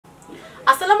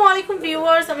আসসালামু আলাইকুম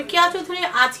ভিউয়ার্স, আমি কিয়া চৌধুরী।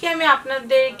 আজকে আমি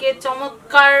আপনাদেরকে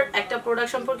চমৎকার একটা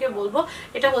প্রোডাক্ট সম্পর্কে বলবো।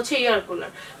 এটা হচ্ছে এয়ার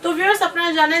কুলার। তো ভিউয়ার্স, আপনারা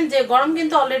জানেন যে গরম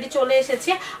কিন্তু অলরেডি চলে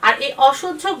এসেছে, আর এই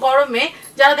অসহ্য গরমে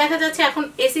যারা দেখা যাচ্ছে এখন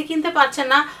এসি কিনতে পারছেন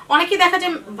না, অনেকেই দেখা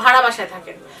যায় ভাড়া বাসায়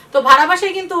থাকেন। তো ভাড়া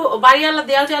বাসায় কিন্তু বাড়িওয়ালা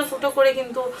দেয়াল চাল ফুটো করে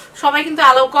কিন্তু সবাই কিন্তু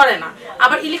অ্যালাউ করে না,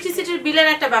 আবার ইলেকট্রিসিটির বিলের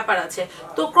একটা ব্যাপার আছে।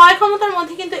 তো ক্রয় ক্ষমতার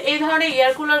মধ্যে কিন্তু এই ধরনের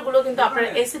এয়ার কুলার গুলো কিন্তু আপনারা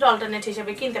এসির অল্টারনেট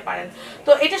হিসেবে কিনতে পারেন।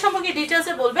 তো এটা সম্পর্কে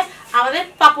ডিটেইলসে বলবে আমাদের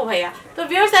পাপু ভাইয়া। তো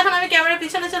ভিউয়ার্স, এখন আমি ক্যামেরার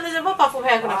পিছনে চলে যাব, পাপু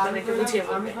ভাইয়া এখন আপনাদেরকে বুঝিয়ে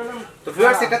বলবে। তো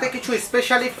ভিউয়ার্স, এটাতে কিছু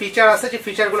স্পেশালি ফিচার আছে, যে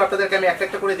ফিচারগুলো আপনাদেরকে আমি একটা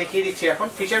একটা করে দেখিয়ে দিচ্ছি। এখন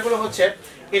ফিচারগুলো হচ্ছে,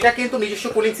 এটা কিন্তু নিজস্ব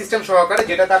কুলিং সিস্টেম সহকারে,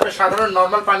 যেটাতে আপনি সাধারণ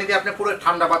নরমাল পানি দিয়ে আপনি পুরো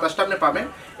ঠান্ডা বাতাসটা আপনি পাবেন,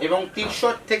 এবং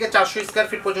 300 থেকে 400 স্কয়ার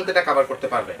ফিট পর্যন্ত এটা কভার করতে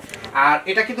পারবে। আর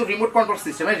এটা কিন্তু রিমোট কন্ট্রোল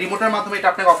সিস্টেম, রিমোটের মাধ্যমে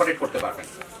এটা আপনি অপারেট করতে পারবেন,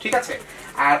 ঠিক আছে।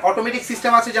 আর অটোমেটিক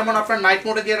সিস্টেম আছে, যেমন আপনার নাইট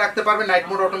মোডে দিয়ে রাখতে পারবেন, নাইট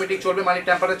মোড অটোমেটিক চলবে, মানে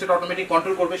টেম্পারেচার অটোমেটিক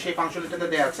কন্ট্রোল করবে, সেই ফাংশনালিটিটা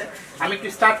দেয়া আছে। আমি একটু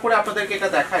স্টার্ট করে আপনাদেরকে এটা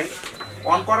দেখাই।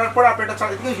 অন করার পর আপনি এটা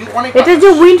চালাতে অনেক, এটা যে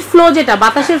উইন্ড ফ্লো, যেটা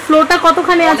বাতাসের ফ্লোটা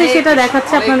কতখানি আছে সেটা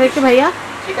দেখাচ্ছে আপনাদেরকে ভাইয়া,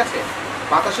 ঠিক আছে।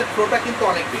 বাতাসের ফ্লোটা কিন্তু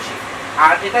অনেক বেশি।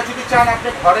 আর এটা যদি চান আপনি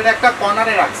ঘরের একটা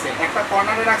কর্নারে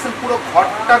রাখছেন, পুরো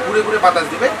ঘরটা ঘুরে ঘুরে বাতাস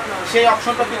দিবে, সেই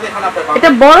অপশনটা কিন্তু এখানে আপনি পাবেন।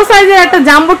 এটা বড় সাইজের একটা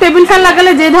জাম্বো টেবিল ফ্যান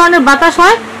লাগালে যে ধরনের বাতাস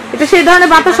হয়, এটা সেই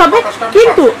ধরনের বাতাস হবে।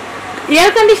 কিন্তু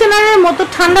এয়ার কন্ডিশনারের মতো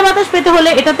ঠান্ডা বাতাস পেতে হলে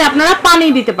এটাতে আপনারা পানি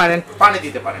দিতে পারেন।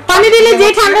 পানি দিলে যে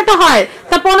ঠান্ডাটা হয়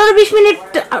তা 15-20 মিনিট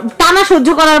টানা সহ্য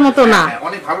করার মতো না,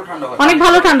 অনেক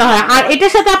ভালো ঠান্ডা হয়। আর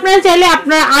এটার সাথে আপনারা চাইলে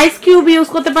আপনারা আইস কিউব ইউজ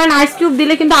করতে পারেন। আইস কিউব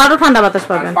দিলে কিন্তু আরো ঠান্ডা বাতাস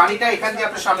পাবেন। পানিটা এখান দিয়ে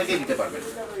আপনি সামনে দিয়ে দিতে পারবেন,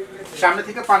 সামনে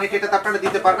থেকে পানিটা এটাতে আপনারা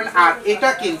দিতে পারবেন। আর এটা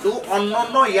কিন্তু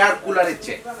অন্যান্য এয়ার কুলারের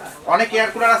চেয়ে, অনেক এয়ার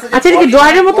কুলার আছে যে আচ্ছা, কি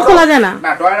ড্রয়ারের মতো খোলা যায় না?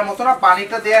 না, ড্রয়ারের মতো না।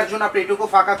 পানিটা দেওয়ার জন্য আপনি এটুকু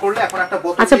ফাঁকা করলে এখন একটা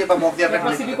বোতল দিয়ে বা মগ দিয়ে আপনি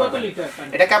ক্যাপাসিটি কত লিটার?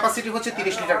 এটা ক্যাপাসিটি হচ্ছে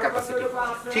 30 লিটার ক্যাপাসিটি,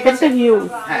 ঠিক আছে।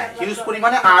 হ্যাঁ, হিউজ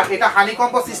পরিমাণে। আর এটা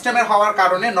হানিকম্ব সিস্টেমের হওয়ার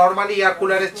কারণে নরমালি এয়ার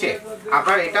কুলারের চেয়ে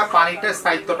আপনার এটা পানিটার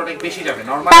স্থায়িত্বটা অনেক বেশি যাবে।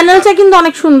 নরমালি প্যানেলটা কিন্তু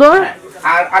অনেক সুন্দর।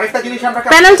 আর আরেকটা জিনিস আমরা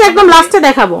প্যানেলটা একদম লাস্টে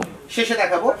দেখাবো, শেষে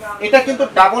দেখাবো। এটা কিন্তু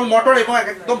ডাবল মোটর এবং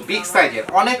একদম বিগ সাইজের।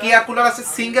 অনেক এয়ার কুলার আছে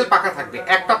সিঙ্গেল পাখা থাকবে,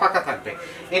 একটা পাখা থাকবে,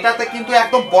 এটাতে কিন্তু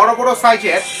একদম বড় বড়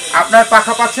সাইজের আপনার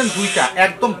পাখা পাচ্ছেন দুইটা,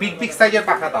 একদম বিগ সাইজের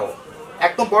পাখা, দাও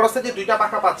একদম বড় সাইজের দুইটা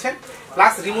পাখা পাচ্ছেন,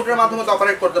 প্লাস রিমোটের মাধ্যমে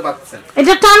অপারেট করতে পারছেন।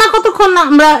 এটা টানা কতক্ষণ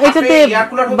আমরা এটাতে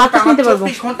বাতাস নিতে পারবো?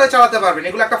 24 ঘন্টা চালাতে পারবেন।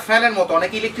 এগুলো একটা ফ্যানের মতো।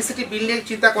 অনেক ইলেকট্রিসিটি বিল নিয়ে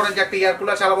চিন্তা করেন যে একটা এয়ার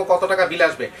কুলার চালাবো কত টাকা বিল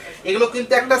আসবে। এগুলো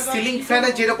কিন্তু একটা সিলিং ফ্যানে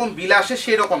যেরকম বিল আসে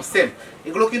সেরকম সেম।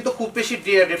 এগুলো কিন্তু খুব বেশি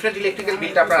ডিফারেন্ট ইলেকট্রিক্যাল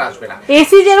বিলটা আপনার আসবে না।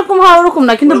 এসি যেরকম হয় ওরকম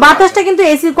না, কিন্তু বাতাসটা কিন্তু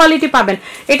এসি কোয়ালিটি পাবেন।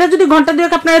 এটা যদি ঘন্টা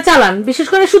দুয়েক আপনারা চালান, বিশেষ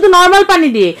করে শুধু নরমাল পানি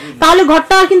দিয়ে, তাহলে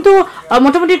ঘরটা কিন্তু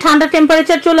মোটামুটি ঠান্ডা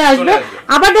টেম্পারেচার চলে আসবে।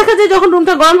 আবার দেখা যায় যখন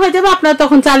রুমটা গরম হয়ে যাবে আপনারা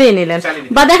তখন চালিয়ে নিলেন,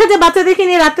 বা দেখা যায় বাচ্চাদেরকে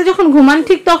নিয়ে রাতে যখন ঘুমান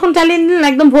ঠিক তখন চালিয়ে নিলেন,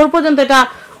 একদম ভোর পর্যন্ত এটা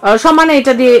সমানে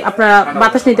এটা দিয়ে আপনারা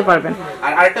বাতাস নিতে পারবেন।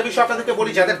 আর আরেকটা বিষয় আপনাদেরকে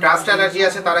বলি, যাদের ডাস্ট অ্যালার্জি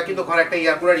আছে তারা কিন্তু ঘরে একটা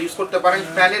এয়ার কুলার ইউজ করতে পারেন,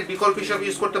 ফ্যানের বিকল্প হিসেবে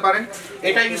ইউজ করতে পারেন।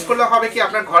 এটা ইউজ করলে হবে কি,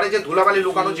 আপনার ঘরে যে ধুলাবালি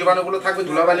লুকানো জীবাণুগুলো থাকবে,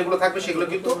 ধুলাবালিগুলো থাকবে, সেগুলো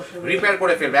কিন্তু রিপেয়ার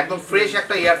করে ফেলবে। একদম ফ্রেশ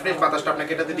একটা এয়ার ফ্রেশ বাতাসটা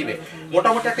আপনাকে এটাতে দিবে।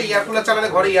 মোটামুটি একটা এয়ার কুলার চালালে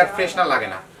ঘরে এয়ার ফ্রেশনার লাগে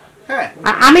না।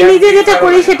 আমি নিজে যেটা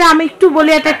করি সেটা আমি একটু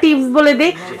বলি, একটা টিপস বলে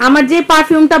দিই। আমার যে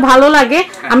পারফিউমটা ভালো লাগে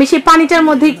আমি সেই পানিটার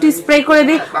মধ্যে একটু স্প্রে করে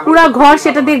দিই, পুরো ঘর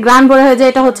সেটা দিয়ে গ্রান ভরে হয়ে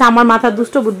যায়। এটা হচ্ছে আমার মাথার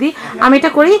দুষ্ট বুদ্ধি, আমি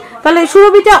এটা করি। তাহলে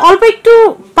সুরভিটা অল্প একটু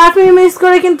পারফিউম ইউজ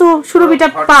করে কিন্তু সুরভিটা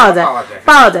পাওয়া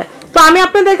যায়। তো আমি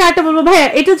আপনাদেরকে একটা বলবো ভাই,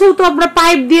 এটা যেহেতু আমরা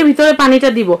পাইপ দিয়ে ভিতরে পানিটা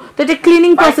দিব, তো এটা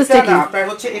ক্লিনিং প্রসেসটা কি? আপনার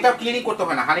হচ্ছে এটা ক্লিনিং করতে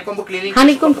হয় না, হানিকম্ব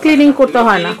ক্লিনিং করতে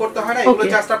হয় না। এগুলো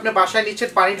জাস্ট আপনি বাসায় নিচে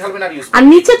পানি ঢালবেন আর ইউজ করবেন। আর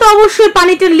নিচে তো অবশ্যই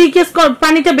পানিটা লিকেজ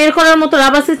পানিটা বের করার মতো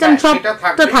রাবার সিস্টেম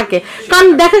সবটা থাকে। কারণ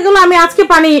দেখা গেল আমি আজকে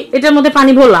এটার মধ্যে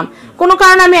পানি ভরলাম, কোনো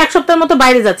কারণে আমি 1 সপ্তাহের মতো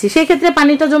বাইরে যাচ্ছি, সেই ক্ষেত্রে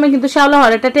পানিটা জমে কিন্তু শ্যাওলা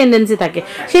হওয়ার একটা টেন্ডেন্সি থাকে।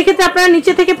 সেই ক্ষেত্রে আপনারা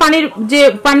নিচে থেকে পানির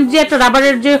যে একটা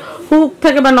রাবারের যে হুক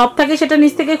থাকে বা নব থাকে, সেটা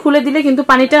নিচ থেকে খুলে দিলে কিন্তু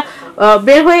পানিটা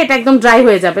বের হয়ে এটা একদম ড্রাই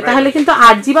হয়ে যাবে। তাহলে কিন্তু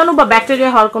আর জীবাণু বা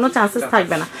ব্যাকটেরিয়া হওয়ার কোনো চান্সেস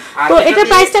থাকবে না। তো এটা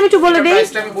প্রাইসটা আমি একটু বলে দেই।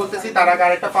 প্রাইসটা আমি বলতেছি, তার আগে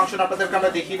আরেকটা ফাংশন আপনাদেরকে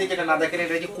আমরা দেখিয়ে দিই, যেটা না দেখেন,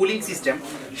 এটা যে কুলিং সিস্টেম,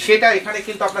 সেটা এখানে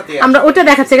কিন্তু আপনাদের দেয়া আছে। আমরা ওটা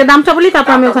দেখাচ্ছি, এটা দামটা বলি,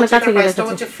 তারপর আমি ওখানে কাছে গিয়ে দেখাচ্ছি। এটা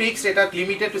হচ্ছে ফিক্সড, এটা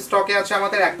লিমিটেড স্টকে আছে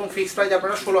আমাদের, একদম ফিক্সড প্রাইস।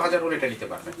 আপনারা 16,000 করে এটা নিতে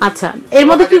পারবেন। আচ্ছা, এর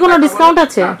মধ্যে কি কোনো ডিসকাউন্ট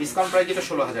আছে? ডিসকাউন্ট প্রাইস এটা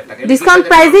 16,000 টাকা। ডিসকাউন্ট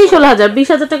প্রাইসেই 16,000,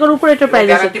 20,000 টাকার উপরে এটা প্রাইস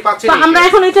আছে। তো আমরা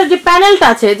এখন এটা যে প্যানেলটা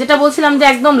আছে, যেটা বলছিলাম যে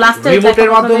একদম লাস্টে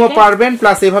রিমোটের মাধ্যমে পারবেন,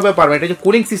 প্লাস এভাবে পারবেন। এটা যে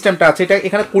কুলিং সিস্টেমটা আছে, এটা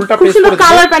এখানে কুলটা প্রেস করে দিবেন,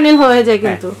 কালার প্যানেল হয়ে যায়।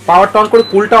 কিন্তু পাওয়ারটা অন করে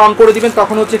কুলটা অন করে দিবেন,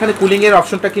 তখন হচ্ছে এখানে কুলিং এর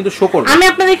অপশনটা কিন্তু শো করবে। আমি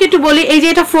আপনাদেরকে একটু বলি, এই যে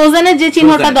এটা ফ্রোজেনের যে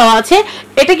চিহ্নটা দেওয়া আছে,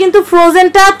 এটা কিন্তু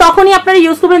ফ্রোজেনটা তখনই আপনারা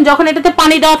ইউজ করবেন যখন এটাতে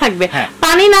পানি দেওয়া থাকবে।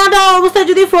 পানি না দেওয়া অবস্থায়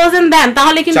যদি ফ্রোজেন দেন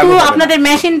তাহলে কিন্তু আপনাদের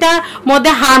মেশিনটার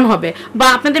মধ্যে হার্ম হবে বা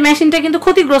আপনাদের মেশিনটা কিন্তু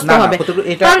ক্ষতিগ্রস্ত হবে,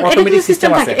 কারণ এটা সিস্টেম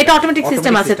থাকে, এটা অটোমেটিক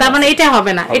সিস্টেম আছে, তার মানে এটা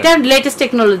হবে না, এটা লেটেস্ট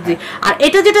টেকনোলজি। আর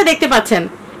এটা যেটা দেখতে পাচ্ছেন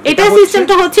এটা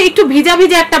সিস্টেমটা হচ্ছে একটু ভিজা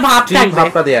ভিজা একটা ভাব থাকবে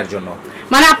ভাবটা দেওয়ার জন্য,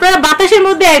 মানে আপনারা বাতাসের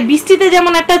মধ্যে বৃষ্টিতে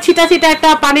যেমন একটা ছিটা ছিটা একটা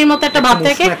পানির মতো একটা ভাব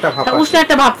থাকে, উষ্ণ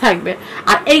একটা ভাব থাকবে।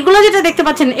 আর এইগুলো যেটা দেখতে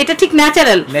পাচ্ছেন এটা ঠিক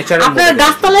ন্যাচারাল, আপনারা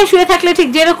গাছতলায় শুয়ে থাকলে ঠিক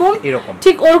যেরকম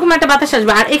ঠিক ওরকম একটা বাতাস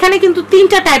আসবে। আর এখানে কিন্তু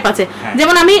 3টা টাইপ আছে,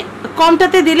 যেমন আমি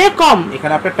কমটাতে দিলে কম,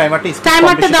 এখানে আপনার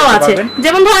টাইমারটা দেওয়া আছে।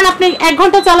 যেমন ধরেন আপনি 1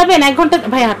 ঘন্টা চালাবেন, 1 ঘন্টা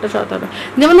ভাই হাতটা সরাতে হবে,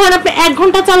 যেমন ধরেন আপনি 1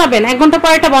 ঘন্টা চালাবেন, 1 ঘন্টা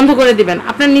পরে এটা বন্ধ করে দিবেন,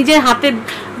 আপনার নিজের হাতে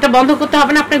এটা বন্ধ করতে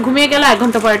হবে না, আপনি ঘুমিয়ে গেলে 1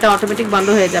 ঘন্টা পরে এটা অটোমেটিক বন্ধ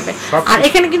হয়ে যাবে। আর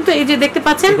এখানে কিন্তু এই যে দেখতে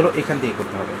পাচ্ছেন এগুলো এখান দিয়ে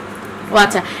করতে হবে। ও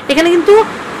আচ্ছা, এখানে কিন্তু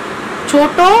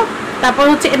ছোট, তারপর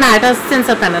হচ্ছে না এটা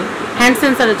সেন্সর প্যানেল, হ্যান্ড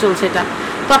সেন্সরে চলছে এটা।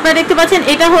 তো আপনারা দেখতে পাচ্ছেন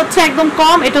এটা হচ্ছে একদম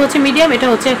কম, এটা হচ্ছে মিডিয়াম, এটা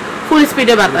হচ্ছে ফুল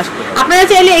স্পিডে বাতাস। আপনারা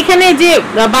চাইলে এখানে যে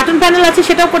বাটন প্যানেল আছে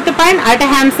সেটাও করতে পারেন, আর এটা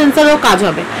হ্যান্ড সেন্সরও কাজ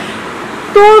হবে।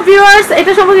 তো ভিউয়ার্স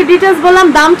এটা সম্পর্কে ডিটেইলস বললাম,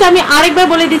 দামটা আমি আরেকবার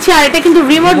বলে দিচ্ছি। আর এটা কিন্তু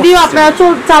রিমোট দিয়েও আপনারা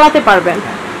চালাতে পারবেন,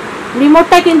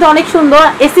 রিমোটটা কিন্তু অনেক সুন্দর,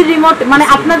 এসি রিমোট, মানে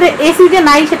আপনাদের এসি যে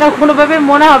নাই সেটা কোনোভাবে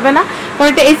মনে হবে না, কারণ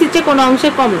এটা এসির চেয়ে কোনো অংশে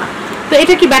কম না। তো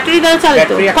এটা কি ব্যাটারি দ্বারা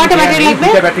চালিত? কয়টা ব্যাটারি লাগবে?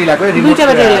 দুইটা ব্যাটারি লাগবে, দুইটা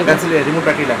ব্যাটারি লাগবে, রিমোট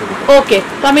ব্যাটারি লাগবে। ওকে,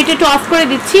 তো আমি এটা একটু অফ করে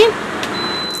দিচ্ছি।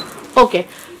 ওকে,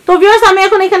 তো ভিউয়ার্স আমি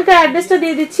এখন এখানকার অ্যাড্রেসটা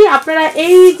দিয়ে দিচ্ছি। আপনারা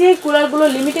এই যে কুলারগুলো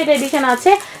লিমিটেড এডিশন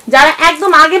আছে, যারা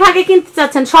একদম আগে ভাগে কিনতে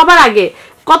চাচ্ছেন, সবার আগে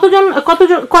কতজন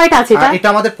কয়টা আছে? এটা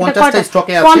আমাদের 50টা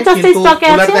স্টকে আছে, কিন্তু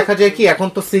কুলার দেখা যায় কি এখন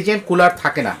তো সিজন কুলার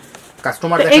থাকে না,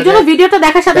 কাস্টমার দেখা যায় এইজন্য ভিডিওটা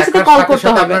দেখার সাথে সাথে কল করতে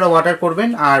হবে, আপনারা অর্ডার করবেন।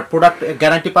 আর প্রোডাক্ট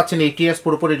গ্যারান্টি পাচ্ছেন 8 ইয়ার্স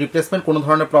পুরোপুরি রিপ্লেসমেন্ট, কোনো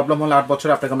ধরনের প্রবলেম হলে 8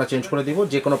 বছর আপনাকে আমরা চেঞ্জ করে দিব,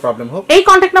 যে কোনো প্রবলেম হোক। এই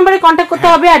কন্টাক্ট নম্বরে কন্টাক্ট করতে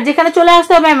হবে। আর যেখানে চলে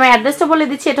আসতে হবে আমি অ্যাড্রেসটা বলে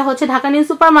দিচ্ছি, এটা হচ্ছে ঢাকা নিউ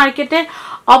সুপার মার্কেটের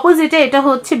অপোজিটে, এটা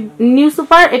হচ্ছে নিউ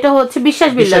সুপার, এটা হচ্ছে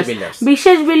বিশ্বাস বিল্ডার্স,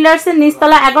 বিশ্বাস বিল্ডার্স এর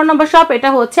নিচতলা 11 নম্বর শপ, এটা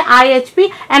হচ্ছে আইএইচপি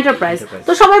এন্টারপ্রাইজ।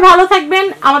 তো সবাই ভালো থাকবেন,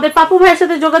 আমাদের পাপু ভাইয়ের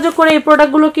সাথে যোগাযোগ করে এই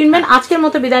প্রোডাক্টগুলো কিনবেন। আজকের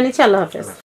মতো বিদায় নিচ্ছি, আল্লাহ হাফেজ।